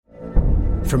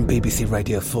From BBC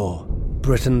Radio 4,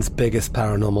 Britain's biggest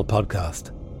paranormal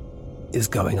podcast is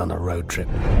going on a road trip.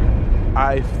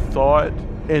 I thought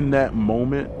in that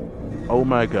moment, oh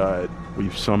my God,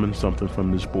 we've summoned something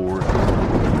from this board.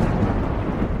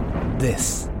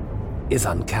 This is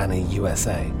Uncanny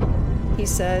USA. He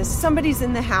says, somebody's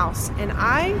in the house, and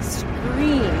I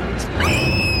screamed.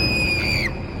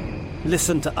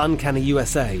 Listen to Uncanny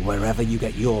USA wherever you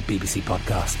get your BBC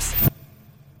podcasts,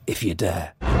 if you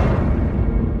dare.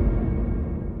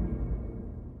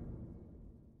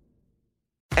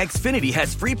 Xfinity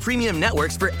has free premium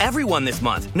networks for everyone this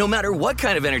month, no matter what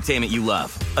kind of entertainment you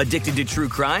love. Addicted to true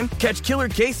crime? Catch killer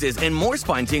cases and more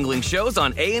spine-tingling shows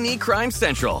on A&E Crime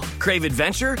Central. Crave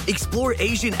adventure? Explore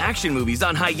Asian action movies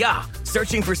on Hi-YAH.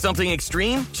 Searching for something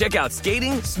extreme? Check out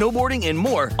skating, snowboarding, and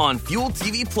more on Fuel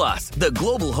TV Plus, the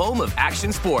global home of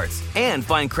action sports. And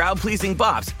find crowd-pleasing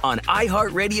bops on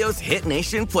iHeartRadio's Hit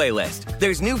Nation playlist.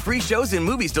 There's new free shows and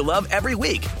movies to love every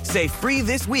week. Say free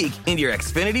this week in your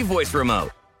Xfinity voice remote.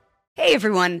 Hey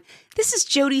everyone, this is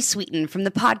Jody Sweeten from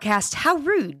the podcast How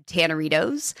Rude,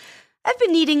 Tanneritos. I've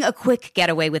been needing a quick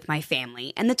getaway with my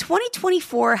family, and the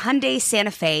 2024 Hyundai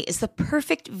Santa Fe is the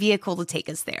perfect vehicle to take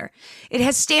us there. It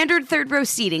has standard third-row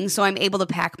seating, so I'm able to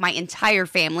pack my entire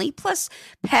family, plus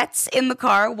pets, in the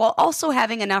car, while also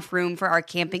having enough room for our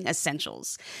camping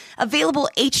essentials. Available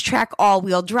H-Track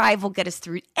all-wheel drive will get us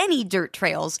through any dirt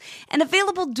trails, and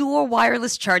available dual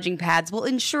wireless charging pads will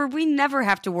ensure we never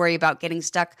have to worry about getting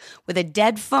stuck with a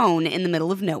dead phone in the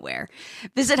middle of nowhere.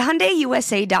 Visit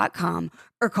HyundaiUSA.com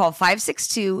or call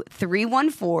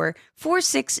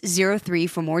 562-314-4603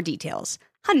 for more details.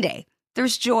 Hyundai,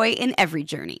 there's joy in every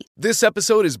journey. This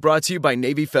episode is brought to you by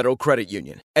Navy Federal Credit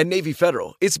Union. At Navy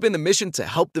Federal, it's been the mission to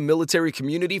help the military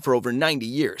community for over 90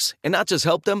 years. And not just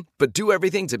help them, but do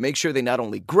everything to make sure they not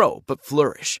only grow, but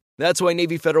flourish. That's why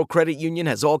Navy Federal Credit Union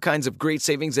has all kinds of great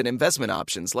savings and investment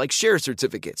options like share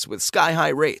certificates with sky-high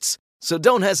rates. So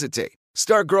don't hesitate.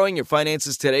 Start growing your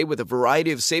finances today with a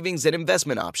variety of savings and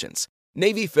investment options.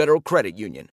 Navy Federal Credit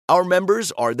Union. Our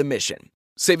members are the mission.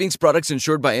 Savings products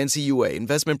insured by NCUA.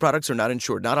 Investment products are not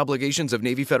insured, not obligations of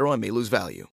Navy Federal and may lose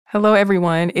value. Hello,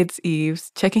 everyone. It's Eves,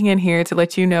 checking in here to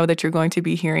let you know that you're going to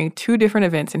be hearing two different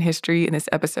events in history in this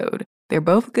episode. They're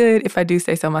both good, if I do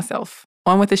say so myself.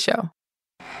 On with the show.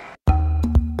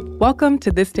 Welcome to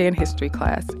This Day in History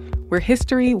class, where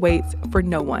history waits for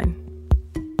no one.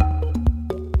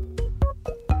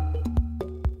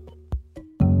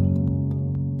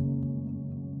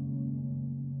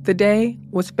 The day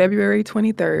was February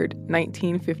 23rd,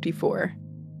 1954.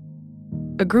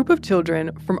 A group of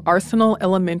children from Arsenal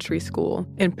Elementary School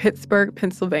in Pittsburgh,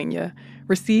 Pennsylvania,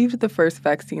 received the first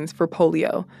vaccines for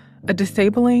polio, a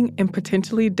disabling and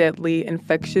potentially deadly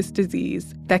infectious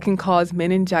disease that can cause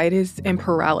meningitis and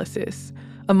paralysis,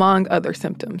 among other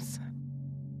symptoms.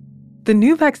 The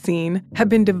new vaccine had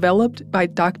been developed by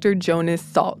Dr. Jonas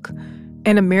Salk,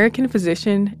 an American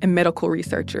physician and medical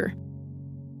researcher.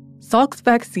 Salk's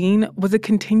vaccine was a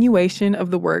continuation of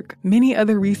the work many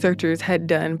other researchers had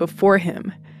done before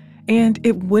him, and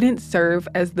it wouldn't serve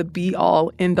as the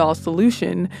be-all, end-all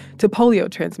solution to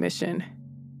polio transmission.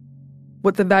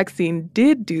 What the vaccine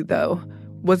did do, though,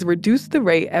 was reduce the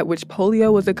rate at which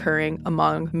polio was occurring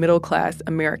among middle-class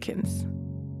Americans.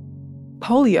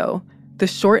 Polio, the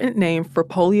shortened name for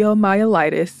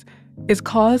poliomyelitis, is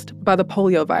caused by the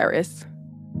poliovirus.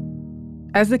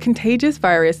 As the contagious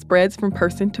virus spreads from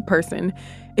person to person,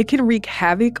 it can wreak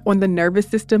havoc on the nervous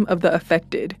system of the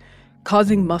affected,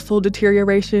 causing muscle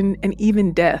deterioration and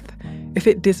even death if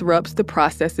it disrupts the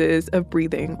processes of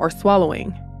breathing or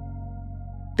swallowing.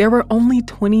 There were only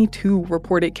 22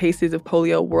 reported cases of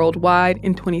polio worldwide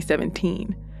in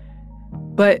 2017.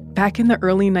 But back in the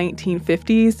early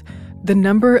 1950s, the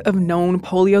number of known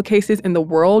polio cases in the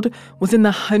world was in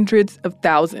the hundreds of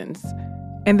thousands,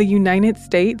 and the United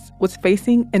States was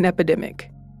facing an epidemic.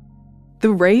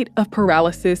 The rate of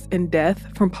paralysis and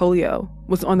death from polio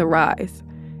was on the rise,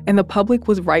 and the public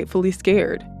was rightfully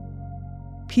scared.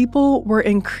 People were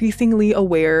increasingly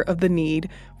aware of the need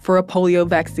for a polio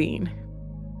vaccine.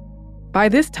 By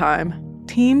this time,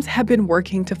 teams had been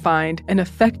working to find an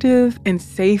effective and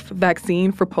safe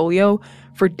vaccine for polio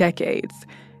for decades,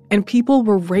 and people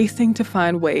were racing to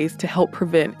find ways to help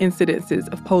prevent incidences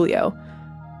of polio.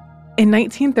 In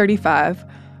 1935,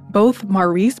 both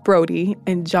Maurice Brody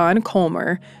and John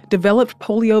Colmer developed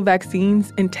polio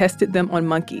vaccines and tested them on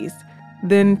monkeys,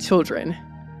 then children.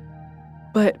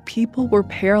 But people were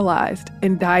paralyzed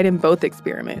and died in both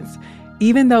experiments,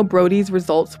 even though Brody's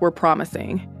results were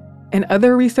promising, and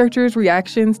other researchers'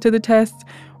 reactions to the tests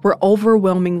were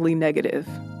overwhelmingly negative.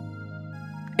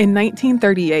 In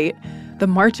 1938, the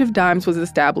March of Dimes was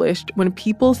established when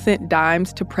people sent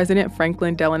dimes to President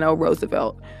Franklin Delano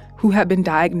Roosevelt, who had been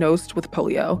diagnosed with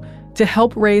polio, to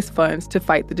help raise funds to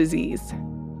fight the disease.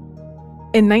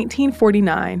 In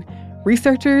 1949,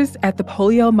 researchers at the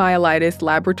Poliomyelitis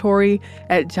Laboratory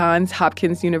at Johns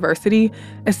Hopkins University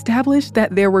established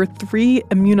that there were 3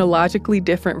 immunologically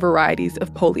different varieties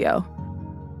of polio.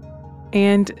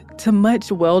 And to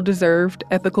much well-deserved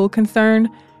ethical concern,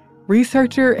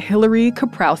 researcher Hilary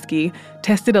Kaprowski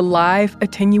tested a live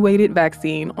attenuated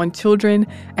vaccine on children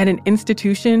at an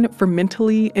institution for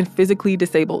mentally and physically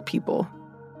disabled people.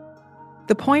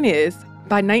 The point is,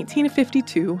 by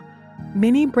 1952,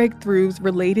 many breakthroughs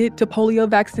related to polio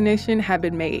vaccination had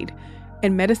been made,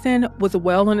 and medicine was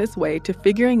well on its way to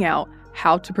figuring out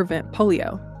how to prevent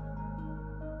polio.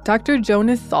 Dr.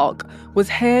 Jonas Salk was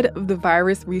head of the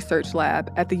virus research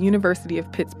lab at the University of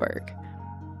Pittsburgh.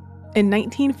 In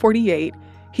 1948,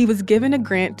 he was given a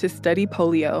grant to study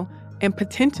polio and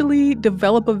potentially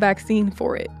develop a vaccine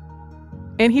for it.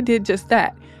 And he did just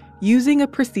that, using a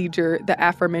procedure the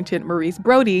aforementioned Maurice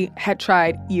Brody had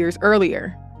tried years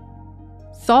earlier.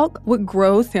 Salk would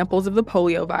grow samples of the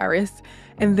polio virus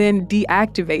and then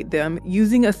deactivate them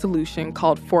using a solution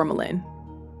called formalin.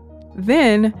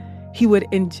 Then, he would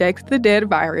inject the dead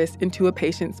virus into a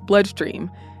patient's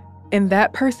bloodstream, and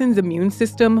that person's immune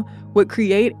system would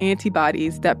create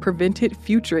antibodies that prevented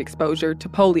future exposure to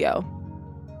polio.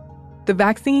 The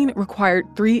vaccine required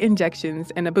 3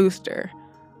 injections and a booster.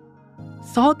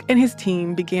 Salk and his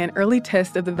team began early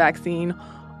tests of the vaccine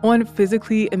on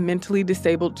physically and mentally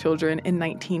disabled children in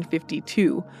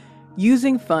 1952,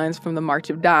 using funds from the March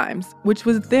of Dimes, which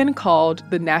was then called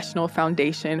the National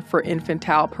Foundation for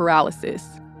Infantile Paralysis.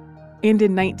 And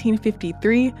in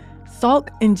 1953, Salk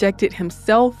injected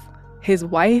himself, his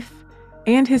wife,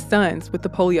 and his sons with the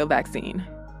polio vaccine.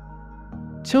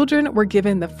 Children were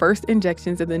given the first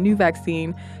injections of the new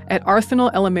vaccine at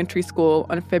Arsenal Elementary School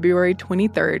on February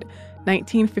 23,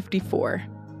 1954.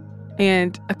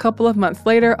 And a couple of months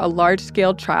later, a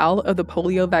large-scale trial of the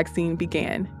polio vaccine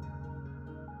began.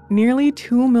 Nearly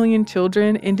 2 million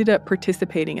children ended up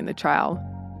participating in the trial.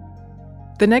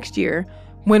 The next year,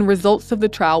 when results of the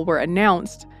trial were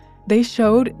announced, they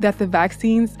showed that the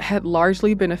vaccines had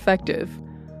largely been effective.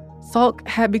 Salk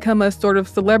had become a sort of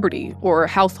celebrity or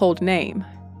household name.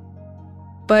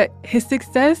 But his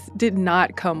success did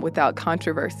not come without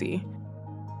controversy.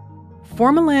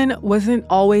 Formalin wasn't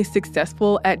always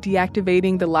successful at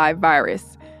deactivating the live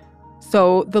virus,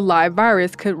 so the live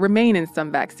virus could remain in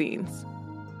some vaccines.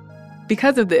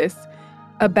 Because of this,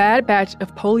 a bad batch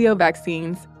of polio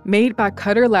vaccines made by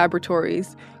Cutter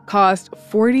Laboratories caused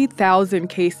 40,000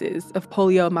 cases of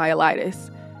poliomyelitis,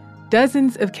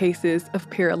 dozens of cases of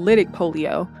paralytic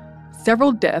polio,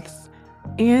 several deaths,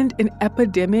 and an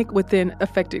epidemic within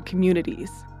affected communities.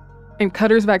 And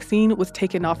Cutter's vaccine was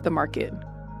taken off the market.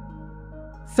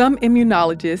 Some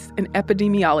immunologists and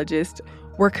epidemiologists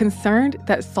were concerned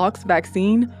that Salk's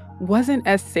vaccine wasn't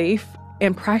as safe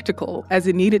and practical as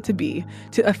it needed to be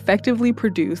to effectively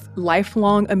produce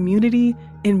lifelong immunity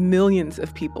in millions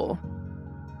of people.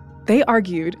 They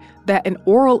argued that an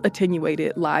oral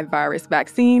attenuated live virus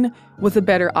vaccine was a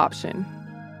better option.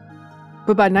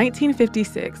 But by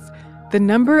 1956, the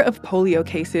number of polio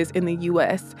cases in the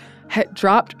U.S. had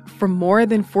dropped from more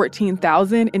than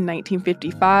 14,000 in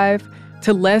 1955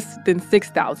 to less than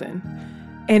 6,000,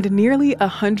 and nearly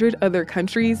 100 other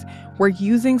countries were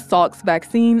using Salk's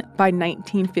vaccine by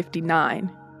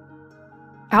 1959.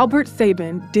 Albert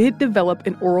Sabin did develop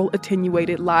an oral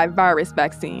attenuated live virus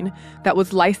vaccine that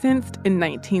was licensed in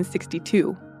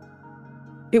 1962.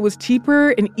 It was cheaper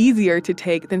and easier to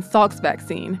take than Salk's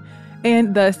vaccine,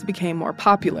 and thus became more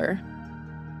popular.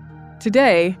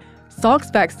 Today,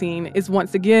 Salk's vaccine is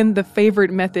once again the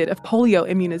favored method of polio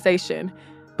immunization,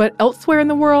 but elsewhere in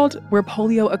the world, where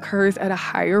polio occurs at a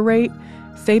higher rate,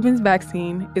 Sabin's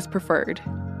vaccine is preferred.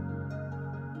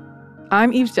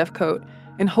 I'm Eve Jeffcoat,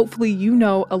 and hopefully you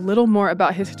know a little more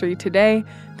about history today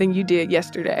than you did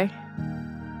yesterday.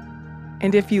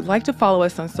 And if you'd like to follow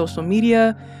us on social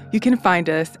media, you can find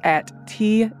us at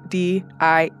TDIHC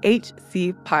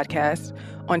Podcast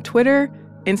on Twitter,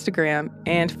 Instagram,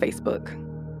 and Facebook.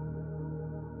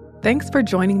 Thanks for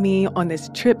joining me on this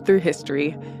trip through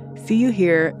history. See you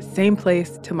here, same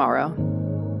place tomorrow.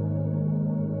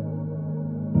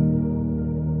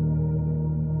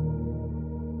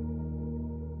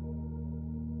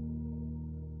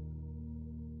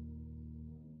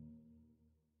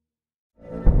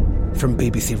 From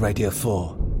BBC Radio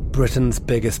 4, Britain's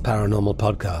biggest paranormal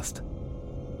podcast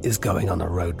is going on a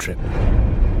road trip.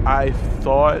 I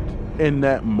thought in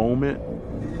that moment,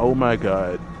 oh my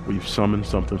God, we've summoned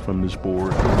something from this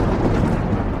board.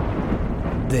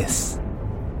 This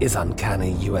is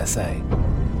Uncanny USA.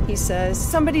 He says,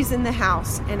 somebody's in the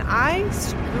house, and I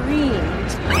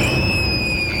screamed.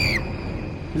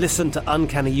 Listen to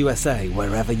Uncanny USA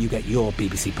wherever you get your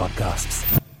BBC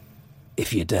podcasts,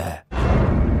 if you dare.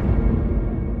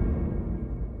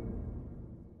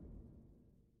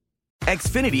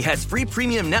 Xfinity has free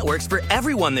premium networks for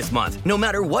everyone this month, no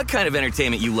matter what kind of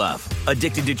entertainment you love.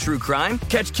 Addicted to true crime?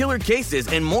 Catch killer cases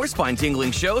and more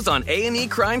spine-tingling shows on A&E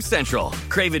Crime Central.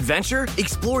 Crave adventure?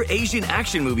 Explore Asian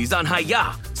action movies on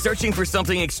Hi-YAH. Searching for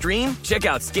something extreme? Check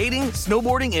out skating,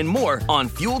 snowboarding, and more on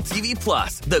Fuel TV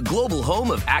Plus, the global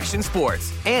home of action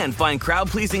sports. And find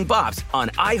crowd-pleasing bops on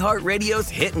iHeartRadio's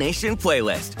Hit Nation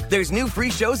playlist. There's new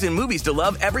free shows and movies to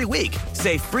love every week.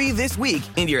 Say free this week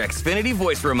in your Xfinity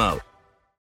voice remote.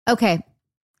 Okay,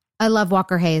 I love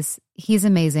Walker Hayes. He's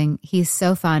amazing. He's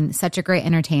so fun, such a great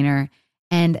entertainer.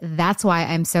 And that's why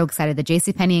I'm so excited that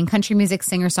JCPenney and country music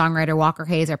singer-songwriter Walker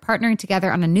Hayes are partnering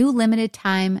together on a new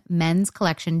limited-time men's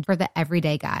collection for the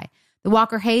everyday guy. The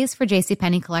Walker Hayes for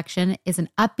JCPenney collection is an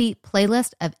upbeat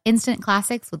playlist of instant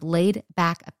classics with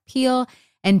laid-back appeal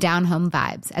and down-home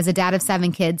vibes. As a dad of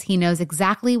 7 kids, he knows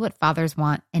exactly what fathers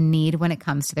want and need when it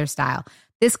comes to their style.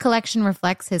 This collection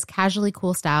reflects his casually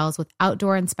cool styles with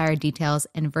outdoor-inspired details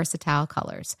and versatile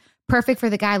colors. Perfect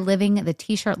for the guy living the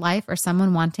t-shirt life or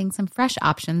someone wanting some fresh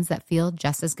options that feel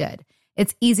just as good.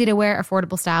 It's easy to wear,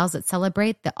 affordable styles that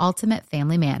celebrate the ultimate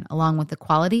family man, along with the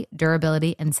quality,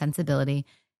 durability, and sensibility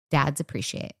dads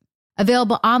appreciate.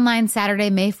 Available online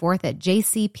Saturday, May 4th at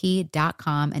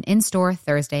jcp.com and in-store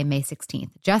Thursday, May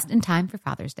 16th, just in time for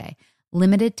Father's Day.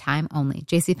 Limited time only.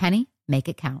 JCPenney, make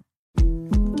it count.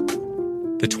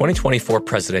 The 2024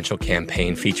 presidential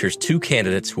campaign features 2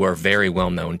 candidates who are very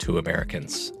well known to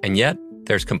Americans. And yet,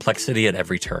 there's complexity at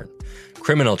every turn.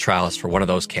 Criminal trials for one of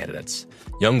those candidates.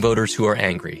 Young voters who are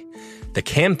angry. The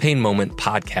Campaign Moment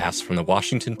podcast from the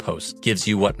Washington Post gives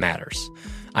you what matters.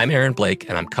 I'm Aaron Blake,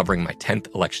 and I'm covering my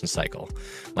 10th election cycle.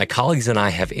 My colleagues and I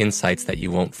have insights that you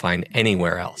won't find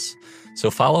anywhere else. So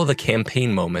follow the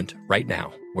Campaign Moment right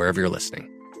now, wherever you're listening.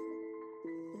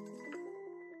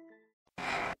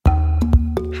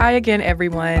 Hi again,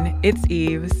 everyone. It's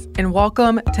Eves, and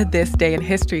welcome to This Day in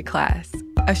History class,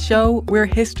 a show where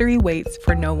history waits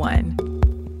for no one.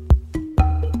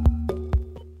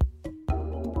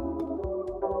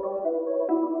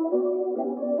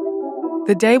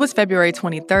 The day was February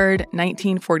 23rd,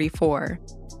 1944.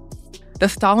 The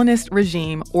Stalinist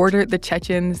regime ordered the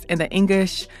Chechens and the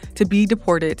Ingush to be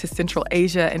deported to Central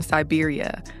Asia and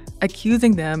Siberia,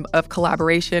 accusing them of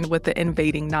collaboration with the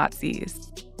invading Nazis.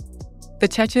 The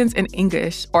Chechens and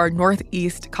Ingush are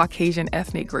Northeast Caucasian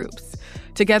ethnic groups.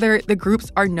 Together, the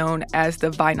groups are known as the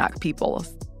Vainakh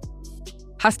peoples.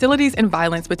 Hostilities and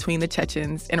violence between the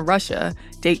Chechens and Russia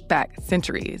date back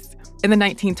centuries. In the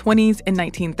 1920s and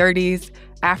 1930s,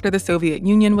 after the Soviet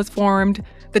Union was formed,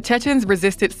 the Chechens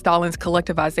resisted Stalin's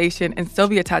collectivization and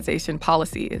Sovietization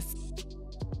policies.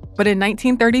 But in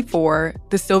 1934,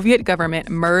 the Soviet government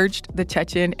merged the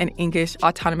Chechen and Ingush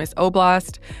Autonomous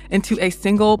Oblast into a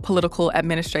single political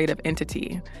administrative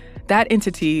entity. That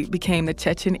entity became the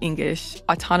Chechen-Ingush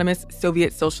Autonomous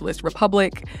Soviet Socialist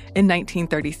Republic in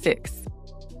 1936.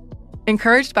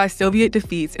 Encouraged by Soviet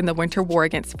defeats in the Winter War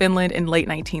against Finland in late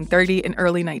 1930 and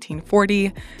early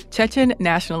 1940, Chechen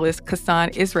nationalist Kasan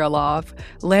Israelov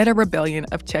led a rebellion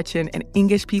of Chechen and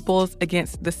Ingush peoples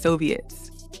against the Soviets.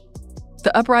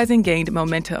 The uprising gained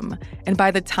momentum, and by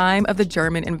the time of the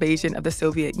German invasion of the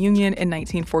Soviet Union in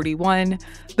 1941,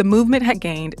 the movement had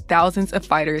gained thousands of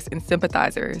fighters and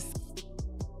sympathizers.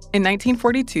 In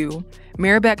 1942,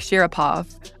 Mirabek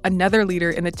Sharapov, another leader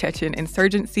in the Chechen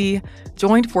insurgency,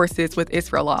 joined forces with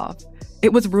Israelov.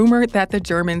 It was rumored that the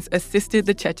Germans assisted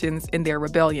the Chechens in their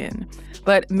rebellion,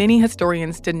 but many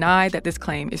historians deny that this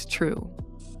claim is true.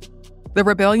 The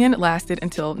rebellion lasted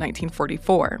until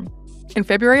 1944. In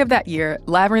February of that year,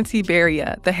 Lavrentsy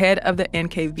Beria, the head of the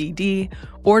NKVD,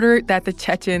 ordered that the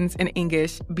Chechens and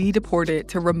Ingush be deported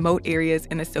to remote areas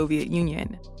in the Soviet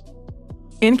Union.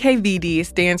 NKVD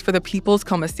stands for the People's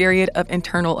Commissariat of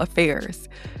Internal Affairs.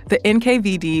 The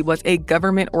NKVD was a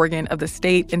government organ of the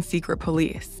state and secret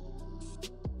police.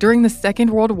 During the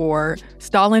Second World War,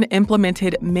 Stalin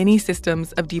implemented many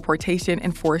systems of deportation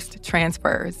and forced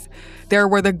transfers. There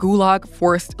were the Gulag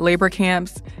forced labor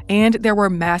camps, and there were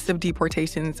massive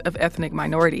deportations of ethnic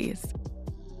minorities.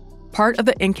 Part of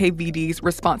the NKVD's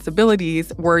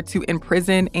responsibilities were to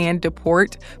imprison and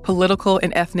deport political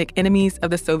and ethnic enemies of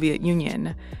the Soviet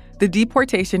Union. The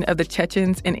deportation of the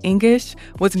Chechens and Ingush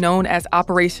was known as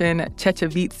Operation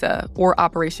Chechevitsa or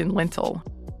Operation Lentil.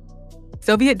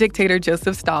 Soviet dictator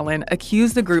Joseph Stalin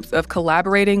accused the groups of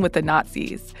collaborating with the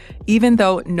Nazis, even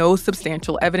though no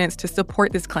substantial evidence to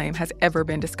support this claim has ever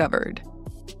been discovered.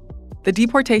 The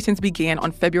deportations began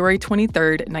on February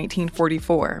 23,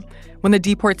 1944, when the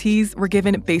deportees were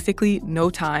given basically no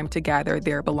time to gather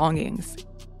their belongings.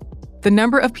 The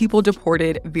number of people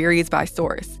deported varies by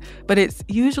source, but it's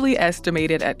usually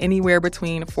estimated at anywhere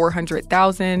between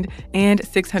 400,000 and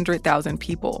 600,000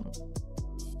 people.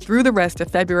 Through the rest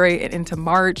of February and into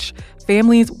March,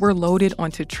 families were loaded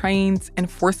onto trains and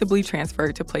forcibly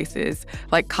transferred to places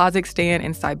like Kazakhstan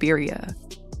and Siberia.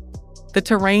 The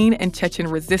terrain and Chechen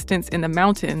resistance in the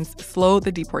mountains slowed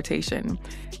the deportation,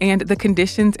 and the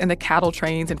conditions in the cattle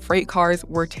trains and freight cars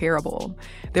were terrible.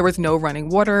 There was no running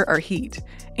water or heat,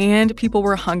 and people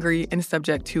were hungry and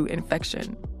subject to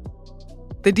infection.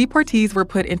 The deportees were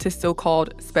put into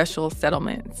so-called special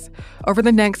settlements. Over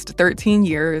the next 13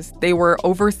 years, they were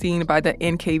overseen by the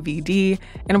NKVD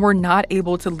and were not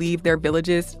able to leave their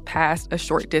villages past a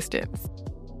short distance.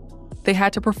 They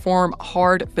had to perform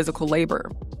hard physical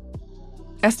labor.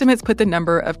 Estimates put the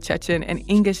number of Chechen and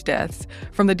Ingish deaths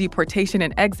from the deportation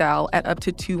and exile at up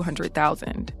to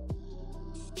 200,000.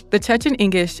 The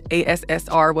Chechen-Ingish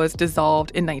ASSR was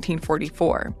dissolved in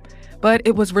 1944, but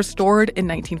it was restored in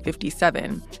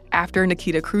 1957 after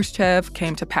Nikita Khrushchev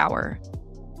came to power.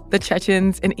 The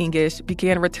Chechens and Ingish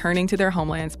began returning to their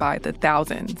homelands by the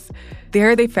thousands.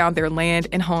 There they found their land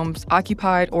and homes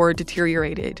occupied or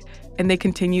deteriorated, and they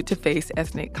continued to face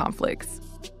ethnic conflicts.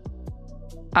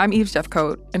 I'm Eve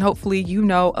Jeffcoat, and hopefully you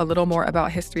know a little more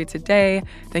about history today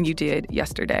than you did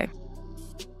yesterday.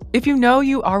 If you know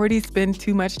you already spend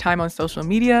too much time on social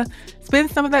media, spend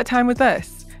some of that time with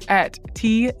us at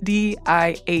TDIHC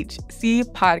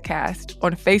Podcast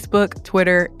on Facebook,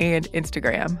 Twitter, and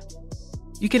Instagram.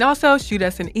 You can also shoot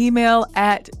us an email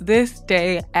at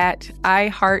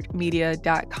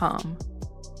thisday@iheartmedia.com.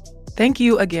 Thank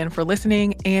you again for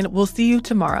listening, and we'll see you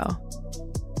tomorrow.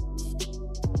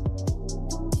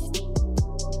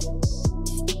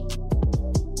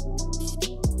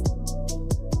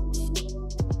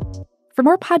 For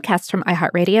more podcasts from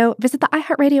iHeartRadio, visit the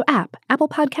iHeartRadio app, Apple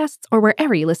Podcasts, or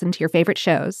wherever you listen to your favorite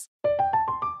shows.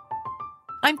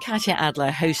 I'm Katya Adler,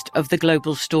 host of The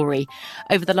Global Story.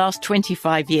 Over the last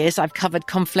 25 years, I've covered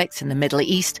conflicts in the Middle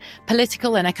East,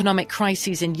 political and economic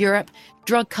crises in Europe,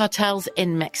 drug cartels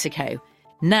in Mexico.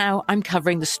 Now I'm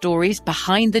covering the stories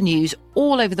behind the news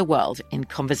all over the world in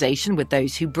conversation with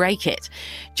those who break it.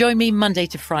 Join me Monday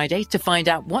to Friday to find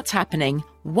out what's happening,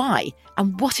 why,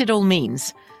 and what it all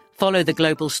means. Follow The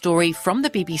Global Story from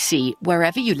the BBC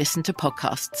wherever you listen to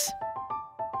podcasts.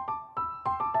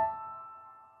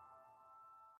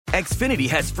 Xfinity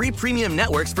has free premium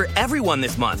networks for everyone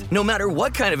this month, no matter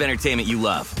what kind of entertainment you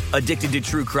love. Addicted to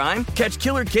true crime? Catch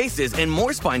killer cases and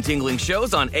more spine-tingling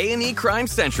shows on A&E Crime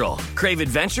Central. Crave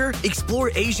adventure?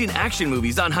 Explore Asian action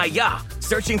movies on Hi-YAH.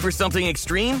 Searching for something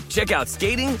extreme? Check out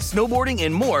skating, snowboarding,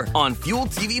 and more on Fuel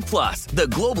TV Plus, the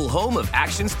global home of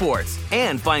action sports.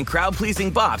 And find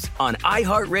crowd-pleasing bops on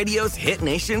iHeartRadio's Hit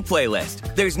Nation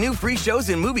playlist. There's new free shows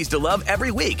and movies to love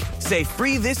every week. Say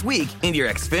free this week in your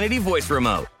Xfinity voice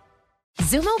remote.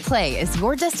 Xumo Play is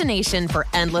your destination for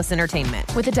endless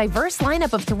entertainment. With a diverse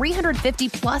lineup of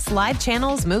 350-plus live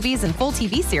channels, movies, and full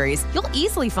TV series, you'll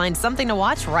easily find something to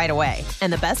watch right away.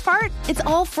 And the best part? It's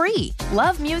all free.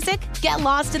 Love music? Get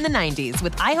lost in the 90s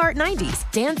with iHeart 90s,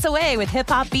 dance away with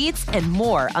hip-hop beats, and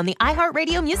more on the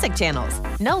iHeartRadio music channels.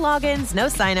 No logins, no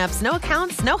signups, no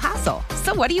accounts, no hassle.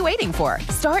 So what are you waiting for?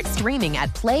 Start streaming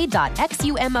at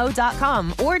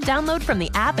play.xumo.com or download from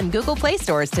the app and Google Play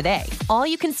stores today. All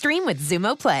you can stream with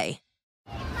Xumo Play.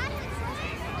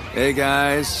 Hey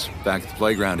guys, back at the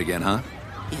playground again, huh?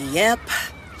 Yep.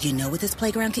 You know what this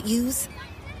playground could use?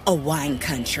 A wine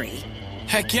country.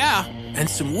 Heck yeah, and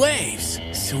some waves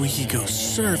so we could go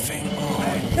surfing.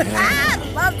 Oh, yeah.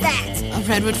 Love that. A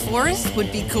redwood forest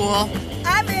would be cool.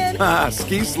 I'm in.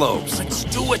 Ski slopes. Let's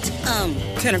do it.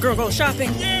 Can a girl go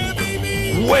shopping? Yeah,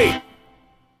 baby. Wait.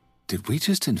 Did we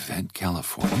just invent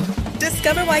California?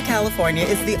 Discover why California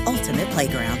is the ultimate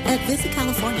playground at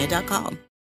visitcalifornia.com.